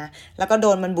นะแล้วก็โด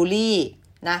นมันบูลลี่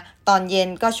นะตอนเย็น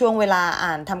ก็ช่วงเวลา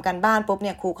อ่านทำการบ้านปุ๊บเ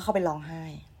นี่ยครูก็เข้าไปร้องไห้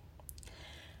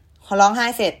พอร้องไห้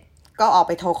เสร็จก็ออกไ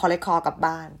ปโทรคอลเลกคอร์กลับ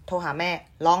บ้านโทรหาแม่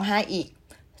ร้องไห้อีก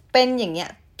เป็นอย่างเงี้ย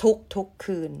ทุก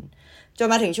คืนจน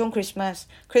มาถึงช่วงคริสต์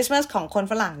มาสของคน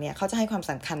ฝรั่งเนี่ยเขาจะให้ความ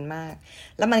สำคัญมาก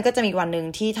แล้วมันก็จะมีวันนึง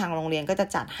ที่ทางโรงเรียนก็จะ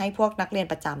จัดให้พวกนักเรียน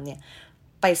ประจำเนี่ย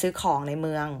ไปซื้อของในเ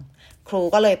มืองครู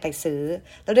ก็เลยไปซื้อ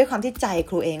แล้วด้วยความที่ใจ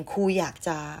ครูเองครูอยาก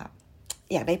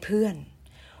ได้เพื่อน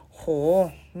โห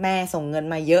แม่ส่งเงิน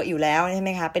มาเยอะอยู่แล้วใช่ไห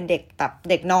มคะเป็นเด็กแบบ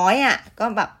เด็กน้อยอ่ะก็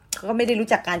แบบก็ไม่ได้รู้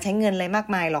จักการใช้เงินอะไรมาก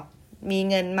มายหรอกมี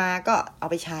เงินมาก็เอา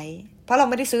ไปใช้เพราะเรา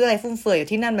ไม่ได้ซื้ออะไรฟุ่มเฟือยอยู่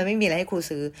ที่นั่นมันไม่มีอะไรให้ครู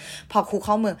ซื้อพอครูเ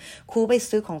ข้าเมืองครูไป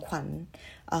ซื้อของขวัญ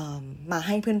มาใ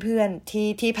ห้เพื่อน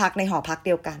ๆที่พักในหอพักเ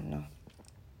ดียวกันเนาะ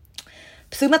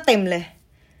ซื้อมาเต็มเลย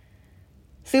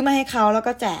ซื้อมาให้เขาแล้ว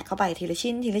ก็แจกเข้าไปทีละ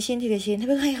ชิ้นให้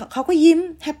เพื่อให้เขาก็ยิ้ม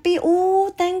แฮปปี้โอ้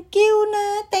thank you นะ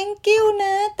thank you น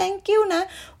ะ thank you นะ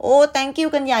โอ้ thank you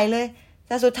กันใหญ่เลยแ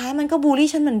ต่สุดท้ายมันก็บูลลี่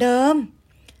ฉันเหมือนเดิม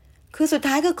คือสุด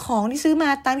ท้ายคือของที่ซื้อมา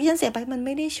ตังค์ที่ฉันเสียไปมันไ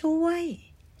ม่ได้ช่วย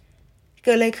เ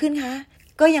กิดอะไรขึ้นคะ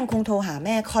ก็ยังคงโทรหาแ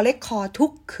ม่คอลเลกคอทุ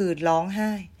กคืนร้องไ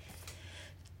ห้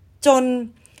จน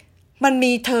มัน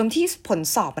มีเทอมที่ผล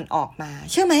สอบมันออกมา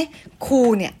เชื่อไหมครู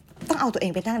เนี่ยต้องเอาตัวเอ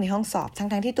งไปนั่งในห้องสอบ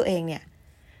ทั้งที่ตัวเองเนี่ย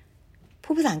พู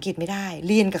ดภาษาอังกฤษไม่ได้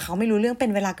เรียนกับเขาไม่รู้เรื่องเป็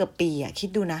นเวลาเกือบปีอะคิด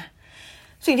ดูนะ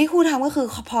สิ่งที่ครูทำก็คือ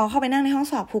พอเข้าไปนั่งในห้อง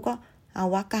สอบครูก็เอา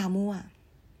ว่ากามั่ว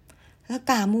แล้ว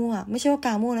กามั่วไม่ใช่ว่าก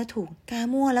ามั่วแล้วถูกกา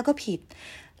มั่วแล้วก็ผิด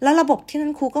แล้วระบบที่นั่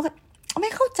นครูก็ไม่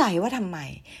เข้าใจว่าทำไม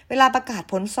เวลาประกาศ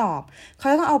ผลสอบเขา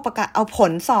ต้องเอาผ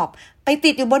ลสอบไป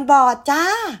ติดอยู่บนบอร์ดจ้า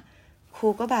ครู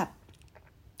ก็แบบ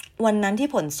วันนั้นที่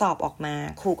ผลสอบออกมา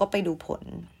ครูก็ไปดูผล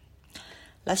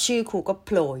แล้วชื่อครูก็โผ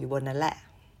ล่อยู่บนนั้นแหละ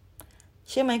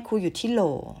ใช่ไหมครูอยู่ที่โหล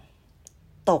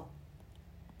ตก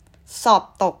สอบ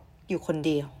ตกอยู่คนเ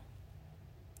ดียว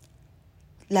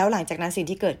แล้วหลังจากนั้นสิ่ง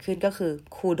ที่เกิดขึ้นก็คือ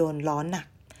ครูโดนล้อหนัก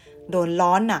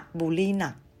บูลลี่ห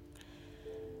นัก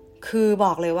คือบ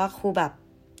อกเลยว่าครูแบบ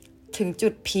ถึงจุ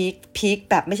ดพีค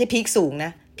แบบไม่ใช่พีคสูงน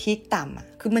ะพีคต่ำอ่ะ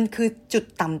คือมันคือจุด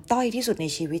ต่ำต้อยที่สุดใน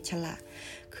ชีวิตฉันละ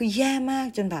คือแย่มาก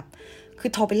จนแบบคือ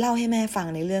โทรไปเล่าให้แม่ฟัง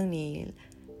ในเรื่องนี้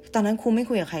ตอนนั้นครูไม่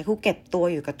คุยกับใครครูเก็บตัว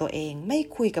อยู่กับตัวเองไม่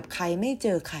คุยกับใครไม่เจ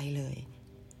อใครเลย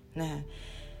นะ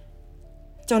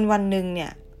จนวันนึงเนี่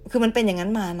ยคือมันเป็นอย่างนั้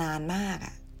นมานานมาก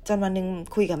อ่ะจนวันนึง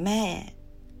คุยกับแม่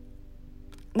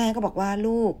ก็บอกว่า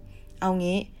ลูกเอา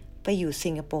งี้ไปอยู่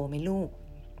สิงคโปร์ไหมลูก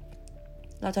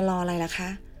เราจะรออะไรล่ะคะ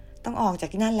ต้องออกจาก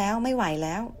ที่นั่นแล้วไม่ไหวแ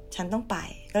ล้วฉันต้องไป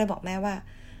ก็เลยบอกแม่ว่า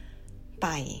ไป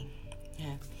น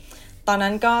ะตอน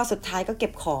นั้นก็สุดท้ายก็เก็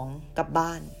บของกลับบ้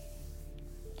าน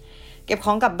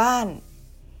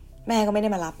แม่ก็ไม่ได้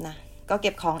มารับนะก็เ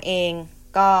ก็บของเอง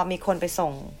ก็มีคนไปส่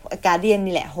งการ์เดียน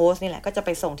นี่แหละโฮสต์นี่แหละก็จะไป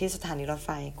ส่งที่สถานีรถไฟ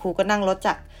ครูก็นั่งร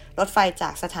ถไฟจา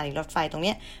กสถานีรถไฟตรงเ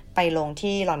นี้ยไปลง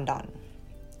ที่ลอนดอน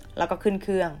แล้วก็ขึ้นเค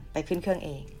รื่องเ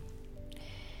อง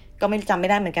ก็ไม่จำไม่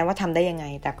ได้เหมือนกันว่าทำได้ยังไง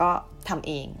แต่ก็ทำ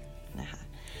เองนะคะ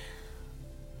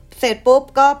เสร็จปุ๊บ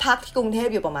ก็พักที่กรุงเทพ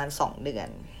อยู่ประมาณ2 เดือน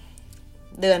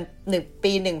1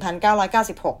 ปี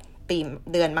 1996ปี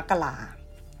เดือนมกรา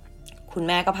คุณแ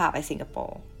ม่ก็พาไปสิงคโป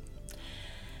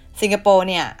ร์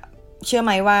เนี่ยเชื่อไห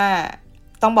มว่า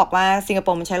ต้องบอกว่าสิงคโป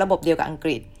ร์มันใช้ระบบเดียวกับอังก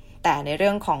ฤษแต่ในเรื่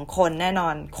องของคนแน่นอ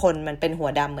นคนมันเป็นหัว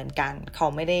ดำเหมือนกันเขา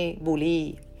ไม่ได้บูลลี่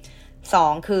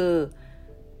2คือ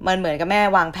มันเหมือนกับแม่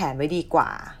วางแผนไว้ดีกว่า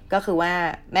ก็คือว่า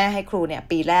แม่ให้ครูเนี่ย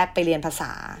ปีแรกไปเรียนภาษ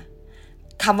า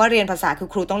คำว่าเรียนภาษาคือ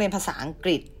ครูต้องเรียนภาษาอังก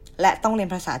ฤษและต้องเรียน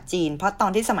ภาษาจีนเพราะตอ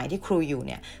นที่สมัยที่ครูอยู่เ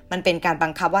นี่ยมันเป็นการบั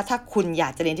งคับว่าถ้าคุณอยา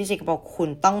กจะเรียนที่สิงคโปร์คุณ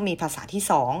ต้องมีภาษาที่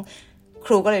2ค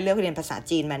รูก็เลยเลือกเรียนภาษา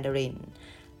จีนแมนดาริน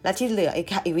และที่เหลือ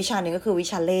อีกวิชานึงก็คือวิ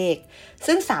ชาเลข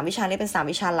ซึ่ง3วิชานี้เป็น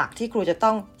3วิชาหลักที่ครูจะ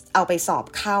ต้องเอาไปสอบ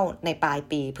เข้าในปลาย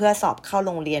ปีเพื่อสอบเข้าโ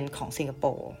รงเรียนของสิงคโป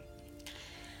ร์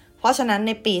เพราะฉะนั้นใ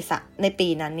นปี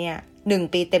นั้นเนี่ย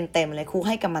1 ปีเต็มๆเลยครูใ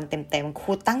ห้กับมันเต็มๆค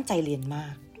รูตั้งใจเรียนมา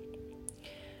ก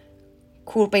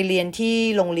ครูไปเรียนที่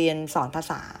โรงเรียนสอนภา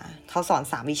ษาเขาสอน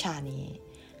3วิชานี้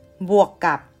บวก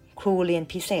กับครูเรียน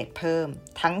พิเศษเพิ่ม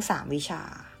ทั้ง3วิชา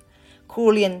ครู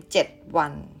เรียน7 วั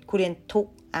นครูเรียนทุก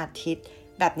อาทิตย์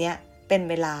แบบเนี้ยเป็น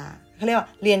เวลาเขาเรียกว่า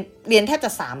เรียนแทบจ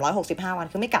ะ365วัน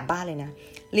คือไม่กลับบ้านเลยนะ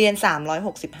เรียน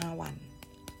365วัน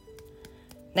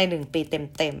ใน1 ปีเ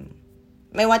ต็ม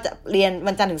ๆไม่ว่าจะเรียน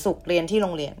วันจันทร์ถึงศุกร์เรียนที่โร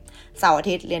งเรียนเสาร์อา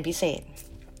ทิตย์เรียนพิเศษ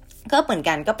ก็เหมือน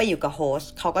กันก็ไปอยู่กับโฮส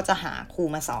ต์เขาก็จะหาครู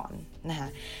มาสอนนะคะ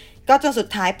ก็จนสุด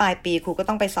ท้ายปลายปีครูก็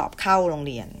ต้องไปสอบเข้าโรง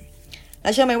เรียนแล้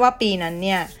วเชื่อไหมว่าปีนั้นเ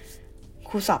นี่ยค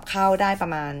รูสอบเข้าได้ปร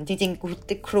ะมาณจริง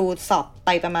ๆครูสอบไป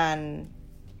ประมาณ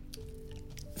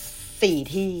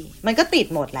4ที่มันก็ติด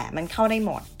หมดแหละมันเข้าได้ห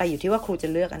มดแต่อยู่ที่ว่าครูจะ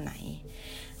เลือกอันไหน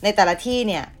ในแต่ละที่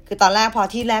เนี่ยคือตอนแรกพอ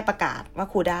ที่แรกประกาศว่า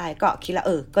ครูได้ก็คิดละ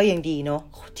ก็ยังดีเนาะ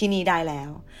ที่นี่ได้แล้ว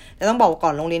แต่ต้องบอกก่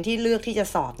อนโรงเรียนที่เลือกที่จะ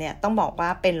สอบเนี่ยต้องบอกว่า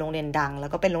เป็นโรงเรียนดังแล้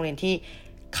วก็เป็นโรงเรียนที่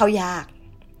เข้ายาก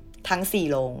ทั้ง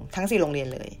4โรงเรียน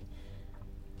เลย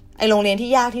ไอโรงเรียนที่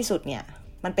ยากที่สุดเนี่ย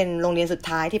มันเป็นโรงเรียนสุด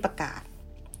ท้ายที่ประกาศ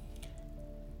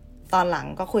ตอนหลัง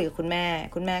ก็คุยกับคุณแม่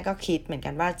ก็คิดเหมือนกั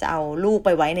นว่าจะเอาลูกไป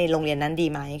ไว้ในโรงเรียนนั้นดี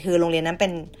ไหมคือโรงเรียนนั้นเป็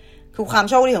นคือความ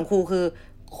โชคดีของครูคือ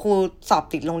ครูสอบ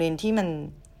ติดโรงเรียนที่มัน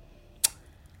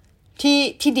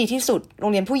ที่ดีที่สุดโร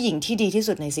งเรียนผู้หญิงที่ดีที่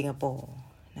สุดในสิงคโปร์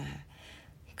นะคะ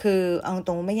คือเอาต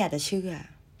รงไม่อยากจะเชื่อ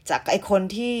จากไอคน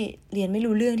ที่เรียนไม่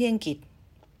รู้เรื่องที่อังกฤษ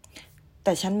แ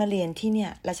ต่ฉันมาเรียนที่เนี่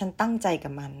ยและฉันตั้งใจกั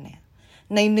บมันเนี่ย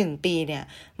ใน1 ปีเนี่ย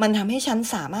มันทำให้ฉัน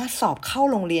สามารถสอบเข้า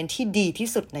โรงเรียนที่ดีที่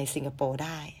สุดในสิงคโปร์ไ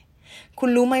ด้คุณ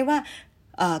รู้ไหมว่า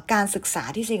การศึกษา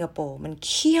ที่สิงคโปร์มันเ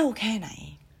ขี้ยวแค่ไหน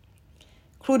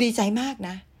ครูดีใจมากน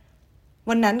ะ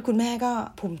วันนั้นคุณแม่ก็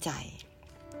ภูมิใจ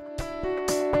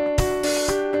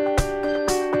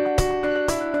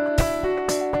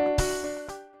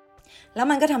แล้ว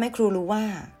มันก็ทำให้ครูรู้ว่า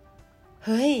เ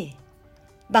ฮ้ย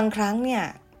บางครั้งเนี่ย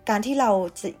การที่เรา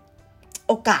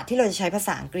โอกาสที่เราจะใช้ภาษ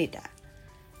าอังกฤษอ่ะ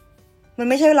มัน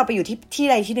ไม่ใช่ว่าเราไปอยู่ที่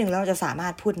ใดที่หนึ่งแล้วเราจะสามา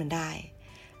รถพูดมันได้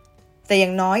แต่อย่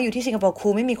างน้อยอยู่ที่สิงคโปร์ครู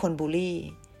ไม่มีคนบูลลี่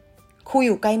ครูอ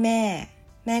ยู่ใกล้แ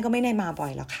ม่ก็ไม่ได้มาบ่อ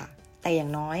ยหรอกค่ะแต่อย่า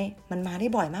งน้อยมันมาได้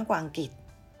บ่อยมากกว่าอังกฤษ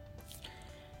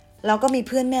เราก็มีเ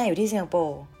พื่อนแม่อยู่ที่สิงคโป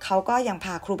ร์เขาก็ยังพ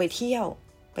าครูไปเที่ยว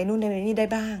ไปนู่นไปนี่ได้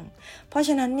บ้างเพราะฉ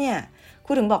ะนั้นเนี่ยค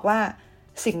รูถึงบอกว่า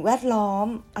สิ่งแวดล้อม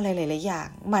อะไรหลายๆอย่าง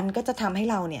มันก็จะทำให้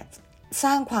เราเนี่ยส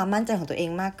ร้างความมั่นใจของตัวเอง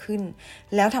มากขึ้น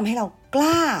แล้วทำให้เราก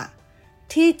ล้า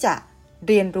ที่จะ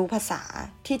เรียนรู้ภาษา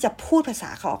ที่จะพูดภาษา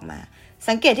เขาออกมา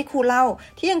สังเกตที่ครูเล่า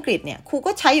ที่อังกฤษเนี่ยครู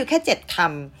ก็ใช้อยู่แค่7 ค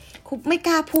ำครูไม่ก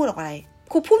ล้าพูดออกอะไร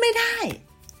ครูพูดไม่ได้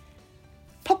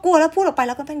เพราะกลัวแล้วพูดออกไปแ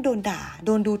ล้วก็แม่งโดนด่าโด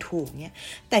นดูถูกเนี่ย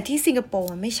แต่ที่สิงคโปร์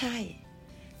มันไม่ใช่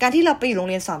การที่เราไปอยู่โรง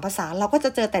เรียนสอนภาษาเราก็จะ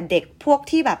เจอแต่เด็กพวก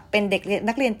ที่แบบเป็นเด็ก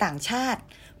นักเรียนต่างชาติ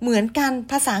เหมือนกัน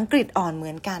ภาษาอังกฤษอ่อนเหมื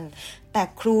อนกันแต่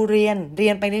ครูเรี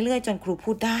ยนไปเรื่อยๆจนครู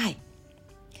พูดได้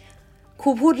ครู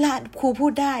พูดได้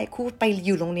ครูไปอ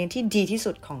ยู่โรงเรียนที่ดีที่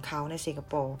สุดของเขาในสิงค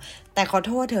โปร์แต่ขอโ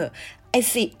ทษเถอะ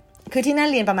คือที่นั่น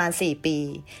เรียนประมาณ4 ปี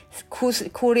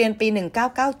ครูเรียนปี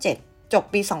1997จบ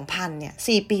ปี2000เนี่ย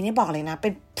4 ปีนี่บอกเลยนะเป็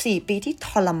น4 ปีที่ท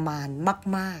รมาน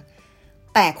มาก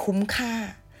ๆแต่คุ้มค่า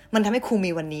มันทำให้ครู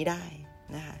มีวันนี้ได้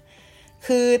นะคะ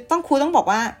คือครูต้องบอก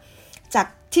ว่าจาก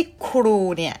ที่ครู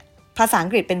เนี่ยภาษาอัง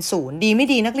กฤษเป็น0ดีไม่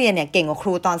ดีนักเรียนเนี่ยเก่งกว่าค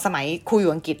รูตอนสมัยครูอ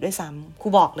ยู่อังกฤษด้วยซ้ำครู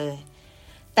บอกเลย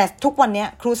แต่ทุกวันนี้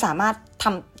ครูสามารถ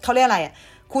เขาเรียกอะไร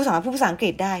ครูสามารถพูดภาษาอังกฤ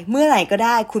ษได้เมื่อไหร่ก็ไ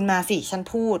ด้คุณมาสิฉัน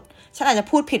พูดฉันอาจจะ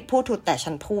พูดผิดพูดถูกแต่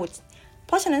ฉันพูดเ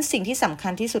พราะฉะนั้นสิ่งที่สำคั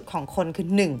ญที่สุดของคนคือ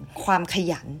1ความข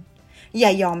ยันอย่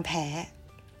ายอมแพ้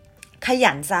ข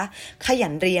ยันซะขยั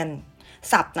นเรียน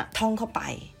ศัพท์น่ะท่องเข้าไป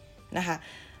นะคะ2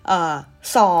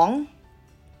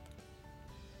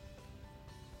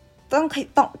ต้อง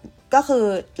ก็คือ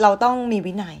เราต้องมี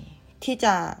วินัยที่จ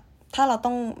ะถ้าเรา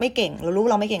ต้องไม่เก่งเรารู้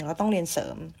เราไม่เก่งเราต้องเรียนเสริ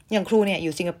มอย่างครูเนี่ยอ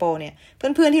ยู่สิงคโปร์เนี่ยเ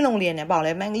พื่อนๆที่โรงเรียนเนี่ยบอกเล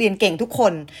ยแม่งเรียนเก่งทุกค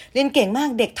นเรียนเก่งมาก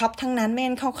เด็กท็อปทั้งนั้นไม่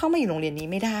งั้นเขาเข้ามาอยู่โรงเรียนนี้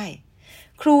ไม่ได้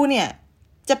ครูเนี่ย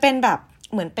จะเป็นแบบ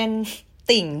เหมือนเป็น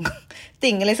ติ่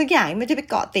งอะไรสักอย่างไม่ได้ไป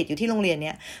เกาะติดอยู่ที่โรงเรียนเ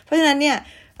นี่ยเพราะฉะนั้นเนี่ย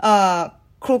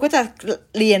ครูก็จะ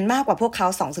เรียนมากกว่าพวกเขา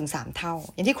 2-3 เท่า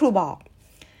อย่างที่ครูบอก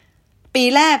ปี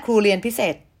แรกครูเรียนพิเศ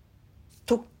ษ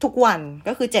ทุกวัน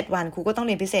ก็คือ7 วันครูก็ต้องเ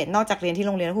รียนพิเศษนอกจากเรียนที่โ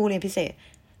รงเรียนครูเรียนพิเศษ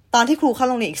ตอนที่ครูเข้า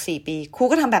โรงเรียนอีก4 ปีครู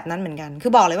ก็ทำแบบนั้นเหมือนกันคื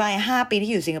อบอกเลยว่า5 ปี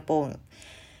ที่อยู่สิงคโปร์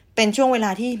เป็นช่วงเวลา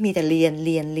ที่มีแต่เรียน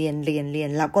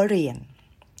แล้วก็เรียน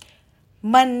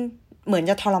มันเหมือน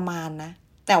จะทรมานนะ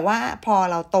แต่ว่าพอ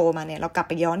เราโตมาเนี่ยเรากลับ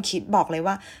ไปย้อนคิดบอกเลย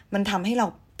ว่ามันทำให้เรา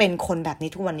เป็นคนแบบนี้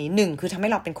ทุกวันนี้1คือทำให้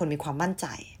เราเป็นคนมีความมั่นใจ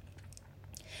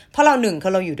เพราะเรา1คื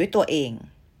อเราอยู่ด้วยตัวเอง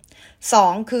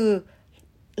2คือ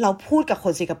เราพูดกับค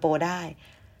นสิงคโปร์ได้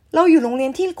เราอยู่โรงเรีย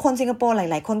นที่คนสิงคโปร์ห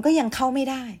ลายๆคนก็ยังเข้าไม่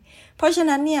ได้เพราะฉะ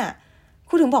นั้นเนี่ยค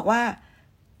รูถึงบอกว่า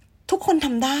ทุกคนท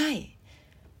ำได้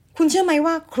คุณเชื่อไหม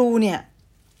ว่าครูเนี่ย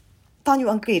ตอนอยู่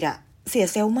อังกฤษอะเสีย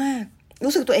เซลล์มาก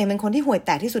รู้สึกตัวเองเป็นคนที่ห่วยแต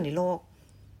กที่สุดในโลก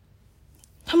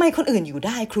ทำไมคนอื่นอยู่ไ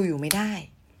ด้ครูอยู่ไม่ได้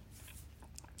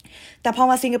แต่พอ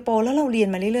มาสิงคโปร์แล้วเราเรียน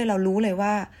มาเรื่อยๆเรารู้เลยว่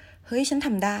าเฮ้ยฉันท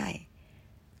ำได้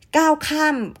ก้าวข้า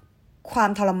มความ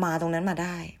ทรมานตรงนั้นมาไ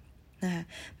ด้นะ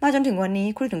มาจนถึงวันนี้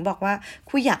ครูถึงบอกว่าค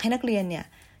รูอยากให้นักเรียนเนี่ย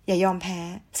อย่ายอมแพ้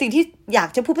สิ่งที่อยาก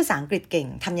จะพูดภาษาอังกฤษเก่ง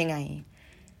ทำยังไง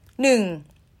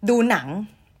1ดูหนัง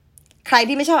ใคร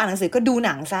ที่ไม่ชอบอ่านหนังสือก็ดูห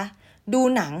นังซะดู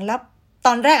หนังแล้วต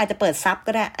อนแรกอาจจะเปิดซับ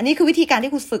ก็ได้อันนี้คือวิธีการ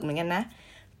ที่ครูฝึกเหมือนกันนะ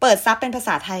เปิดซับเป็นภาษ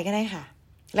าไทยก็ได้ค่ะ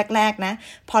แรกๆนะ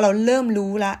พอเราเริ่ม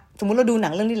รู้ละสมมุติเราดูหนั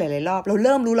งเรื่องนี้หลายๆรอบเราเ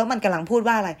ริ่มรู้แล้วมันกำลังพูด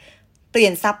ว่าอะไรเปลี่ย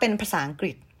นซับเป็นภาษาอังก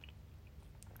ฤษ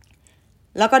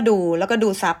แล้วก็ดู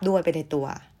ซับด้วยไปในตัว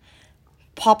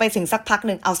พอไปถึงสักพักห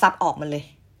นึ่งเอาซับออกมาเลย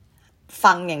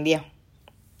ฟังอย่างเดียว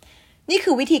นี่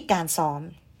คือวิธีการซ้อม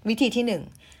วิธีที่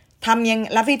1ทำยัง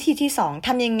และวิธีที่2ท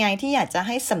ำยังไงที่อยากจะใ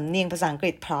ห้สำเนียงภาษาอังก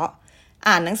ฤษเพราะ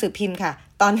อ่านหนังสือพิมพ์ค่ะ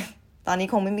ตอนนี้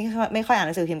คงไม่ค่อยอ่านห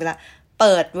นังสือพิมพ์ไปละเ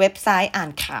ปิดเว็บไซต์อ่าน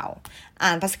ข่าว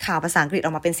ภาษาอังกฤษอ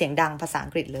อกมาเป็นเสียงดังภาษาอั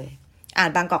งกฤษเลยอ่าน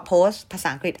บางกอกโพสต์ภาษา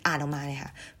อังกฤษอ่านออกมาเลยค่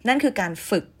ะนั่นคือการ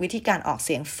ฝึกวิธีการออกเ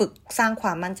สียงฝึกสร้างคว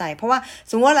ามมั่นใจเพราะว่า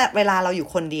สมมติว่าเวลาเราอยู่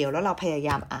คนเดียวแล้วเราพยาย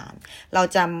ามเรา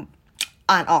จะ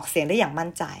อ่านออกเสียงได้อย่างมั่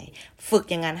นใจฝึก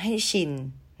อย่างนั้นให้ชิน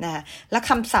นะคะแล้ว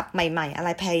คำศัพท์ใหม่ๆอะไร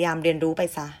พยายามเรียนรู้ไป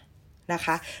ซะนะค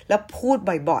ะแล้วพูด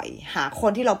บ่อยๆหาค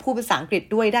นที่เราพูดภาษาอังกฤษ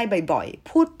ด้วยได้บ่อย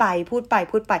ๆพูดไป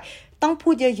ต้องพู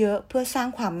ดเยอะๆเพื่อสร้าง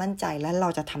ความมั่นใจและเรา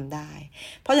จะทำได้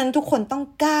เพราะฉะนั้นทุกคนต้อง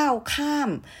ก้าวข้าม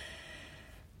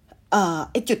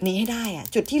ไอ้จุดนี้ให้ได้อะ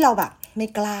จุดที่เราแบบไม่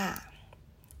กล้า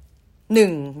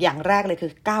อย่างแรกเลยคื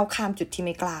อก้าวข้ามจุดที่ไ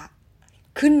ม่กล้า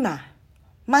ขึ้นมา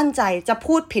มั่นใจจะ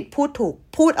พูดผิดพูดถูก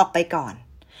พูดออกไปก่อน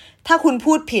ถ้าคุณ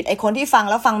พูดผิดไอ้คนที่ฟัง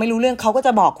แล้วฟังไม่รู้เรื่องเขาก็จ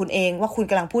ะบอกคุณเองว่าคุณ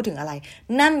กำลังพูดถึงอะไร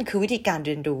นั่นคือวิธีการเ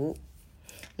รียนรู้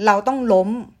เราต้อง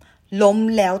ล้ม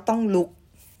แล้วต้องลุก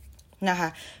นะคะ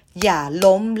อย่า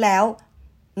ล้มแล้ว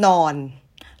นอน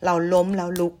เราล้มแล้ว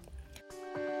ลุก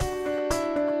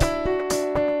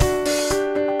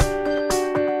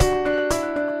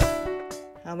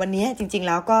วันนี้จริงๆแ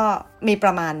ล้วก็มีป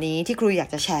ระมาณนี้ที่ครูอยาก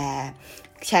จะแ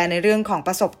ชร์ในเรื่องของป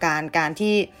ระสบการ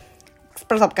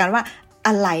ณ์ว่าอ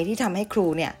ะไรที่ทำให้ครู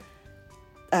เนี่ย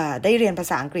ได้เรียนภา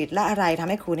ษาอังกฤษและอะไรทำ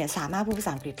ให้ครูเนี่ยสามารถพูดภาษ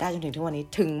าอังกฤษได้จนถึงทุกวันนี้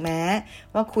ถึงแม้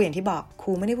ว่าครูอย่างที่บอกค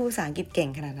รูไม่ได้พูดภาษาอังกฤษเก่ง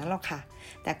ขนาดนั้นหรอกค่ะ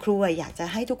แต่ครูอยากจะ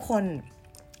ให้ทุกคน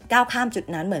ก้าวข้ามจุด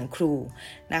นั้นเหมือนครู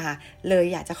นะคะเลย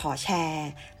อยากจะขอแชร์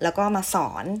แล้วก็มาส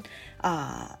อน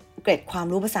เกร็ดความ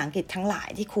รู้ภาษาอังกฤษทั้งหลาย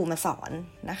ที่ครูมาสอน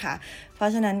นะคะเพรา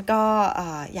ะฉะนั้นก็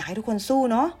อยากให้ทุกคนสู้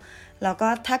เนาะแล้วก็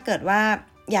ถ้าเกิดว่า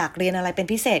อยากเรียนอะไรเป็น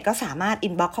พิเศษก็สามารถอิ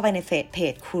นบ็อกซ์เข้าไปในเพ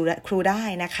จครูได้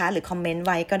นะคะหรือคอมเมนต์ไ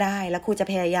ว้ก็ได้แล้วครูจะ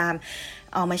พยายาม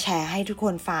เอามาแชร์ให้ทุกค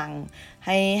นฟังใ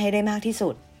ห้ได้มากที่สุ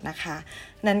ดนะคะ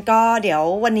นั้นก็เดี๋ยว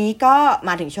วันนี้ก็ม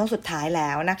าถึงช่วงสุดท้ายแล้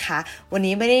วนะคะวัน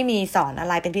นี้ไม่ได้มีสอนอะ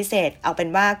ไรเป็นพิเศษเอาเป็น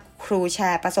ว่าครูแช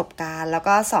ร์ประสบการณ์แล้ว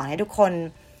ก็สอนให้ทุกคน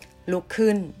ลุก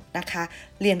ขึ้นนะคะ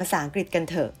เรียนภาษาอังกฤษกัน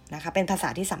เถอะนะคะเป็นภาษา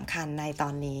ที่สำคัญในตอ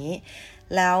นนี้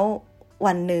แล้ว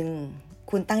วันหนึ่ง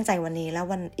คุณตั้งใจวันนี้แล้ว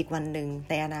อีกวันหนึ่ง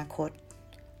ในอนาคต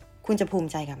คุณจะภูมิ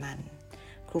ใจกับมัน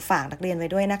ครูฝากนักเรียนไว้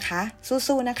ด้วยนะคะ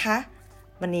สู้ๆนะคะ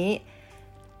วันนี้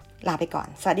ลาไปก่อน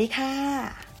สวัสดีค่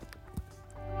ะ